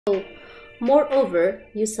Moreover,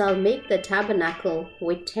 you shall make the tabernacle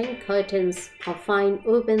with 10 curtains of fine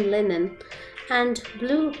woven linen, and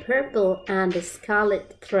blue, purple, and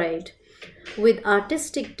scarlet thread. With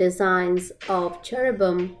artistic designs of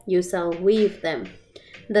cherubim you shall weave them.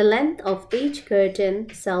 The length of each curtain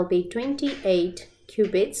shall be 28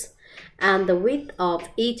 cubits, and the width of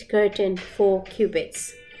each curtain 4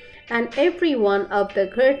 cubits. And every one of the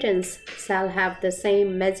curtains shall have the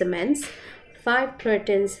same measurements. 5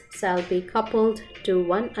 curtains shall be coupled to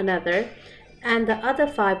one another, and the other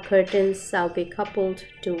 5 curtains shall be coupled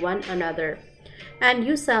to one another. And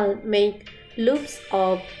you shall make loops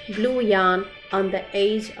of blue yarn on the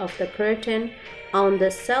edge of the curtain on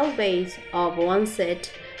the selvage of one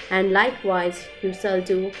set, and likewise you shall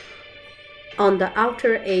do on the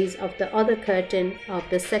outer edge of the other curtain of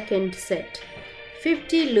the second set.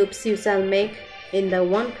 50 loops you shall make in the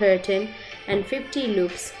one curtain, and 50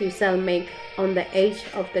 loops you shall make on the edge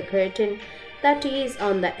of the curtain that is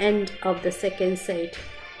on the end of the second set,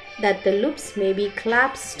 that the loops may be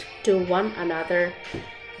clasped to one another.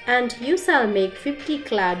 And you shall make 50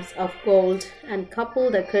 claps of gold, and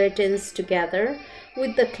couple the curtains together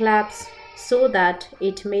with the claps, so that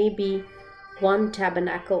it may be one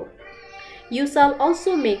tabernacle. You shall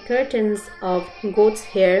also make curtains of goat's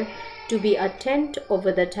hair to be a tent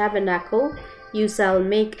over the tabernacle. You shall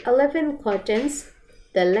make 11 curtains.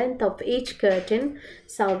 The length of each curtain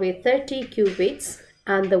shall be 30 cubits,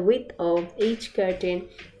 and the width of each curtain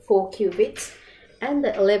 4 cubits, and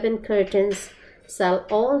the 11 curtains shall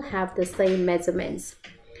all have the same measurements.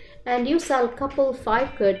 And you shall couple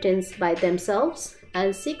 5 curtains by themselves,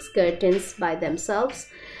 and 6 curtains by themselves,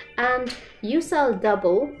 and you shall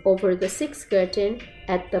double over the 6th curtain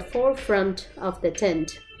at the forefront of the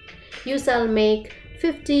tent. You shall make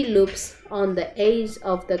 50 loops on the edge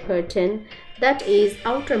of the curtain that is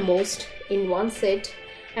outermost in one set,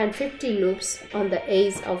 and 50 loops on the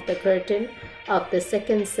edge of the curtain of the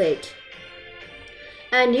second set.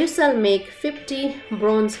 And you shall make 50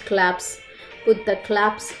 bronze claps, put the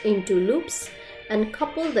claps into loops, and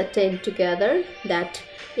couple the tent together that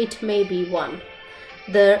it may be one.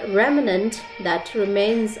 The remnant that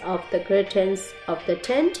remains of the curtains of the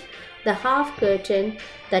tent, the half curtain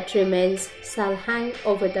that remains, shall hang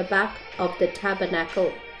over the back of the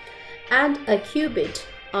tabernacle, and a cubit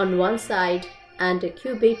on one side and a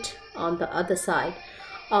cubit on the other side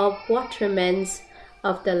of what remains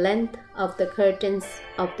of the length of the curtains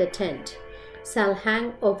of the tent shall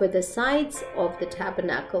hang over the sides of the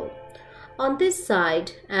tabernacle, on this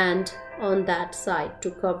side and on that side, to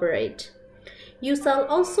cover it. You shall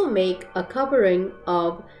also make a covering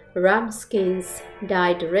of ram skins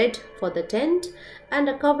dyed red for the tent, and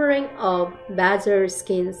a covering of badger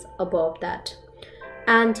skins above that.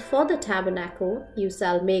 And for the tabernacle you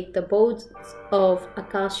shall make the boards of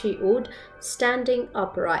acacia wood standing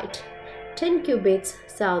upright. 10 cubits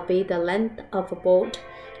shall be the length of a board,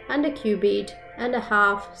 and a cubit and a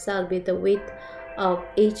half shall be the width of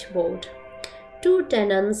each board. 2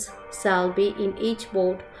 tenons shall be in each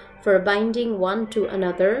board for binding one to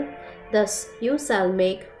another. Thus you shall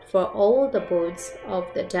make for all the boards of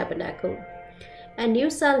the tabernacle. And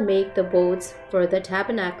you shall make the boards for the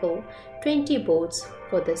tabernacle, 20 boards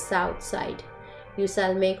for the south side. You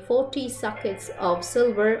shall make 40 sockets of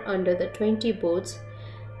silver under the 20 boards,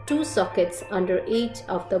 2 sockets under each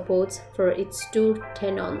of the boards for its 2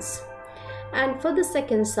 tenons. And for the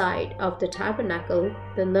second side of the tabernacle,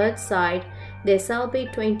 the north side, there shall be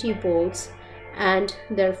 20 boards, and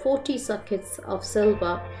there 40 sockets of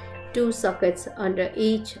silver, 2 sockets under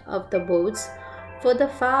each of the boards. For the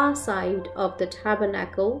far side of the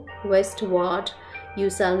tabernacle, westward, you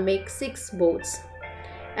shall make 6 boards.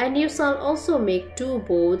 And you shall also make 2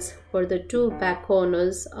 boards for the 2 back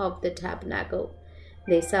corners of the tabernacle.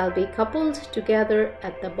 They shall be coupled together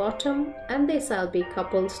at the bottom, and they shall be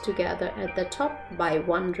coupled together at the top by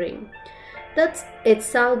 1 ring. Thus it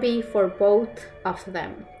shall be for both of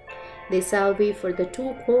them. They shall be for the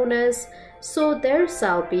 2 corners. So there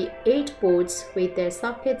shall be 8 boards with their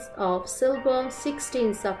sockets of silver,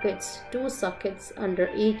 16 sockets, 2 sockets under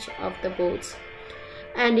each of the boards.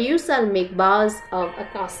 And you shall make bars of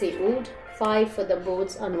acacia wood, 5 for the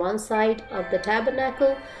boards on one side of the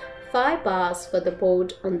tabernacle, 5 bars for the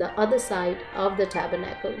board on the other side of the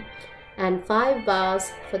tabernacle, and 5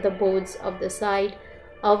 bars for the boards of the side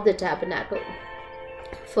of the tabernacle.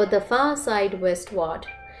 For the far side westward,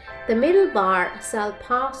 the middle bar shall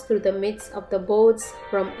pass through the midst of the boards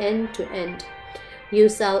from end to end. You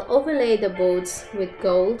shall overlay the boards with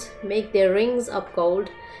gold, make their rings of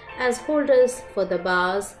gold as holders for the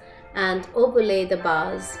bars, and overlay the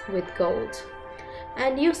bars with gold.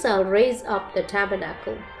 And you shall raise up the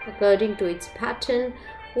tabernacle according to its pattern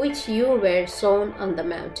which you were shown on the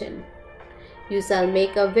mountain. You shall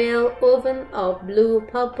make a veil woven of blue,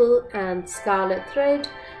 purple, and scarlet thread,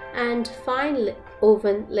 and fine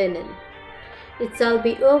woven linen. It shall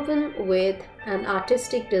be woven with an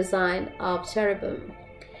artistic design of cherubim.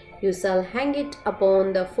 You shall hang it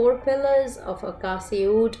upon the 4 pillars of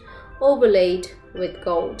acacia wood overlaid with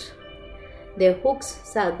gold. Their hooks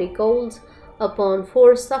shall be gold upon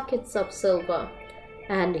 4 sockets of silver,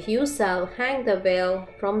 and you shall hang the veil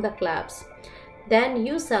from the clasps. Then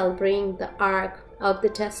you shall bring the ark of the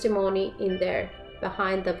testimony in there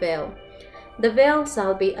behind the veil. The veil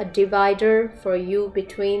shall be a divider for you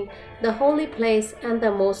between the holy place and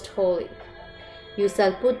the most holy. You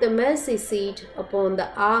shall put the mercy seat upon the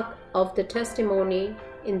ark of the testimony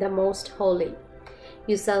in the most holy.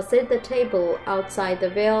 You shall set the table outside the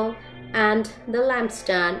veil and the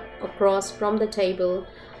lampstand across from the table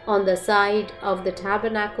on the side of the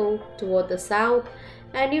tabernacle toward the south,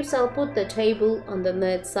 and you shall put the table on the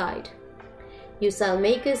north side. You shall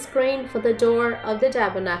make a screen for the door of the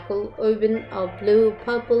tabernacle, woven of blue,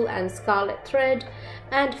 purple, and scarlet thread,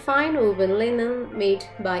 and fine woven linen made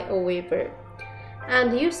by a weaver.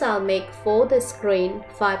 And you shall make for the screen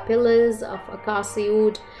 5 pillars of acacia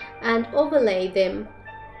wood, and overlay them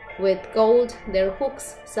with gold. Their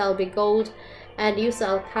hooks shall be gold, and you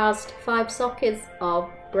shall cast 5 sockets of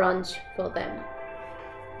bronze for them.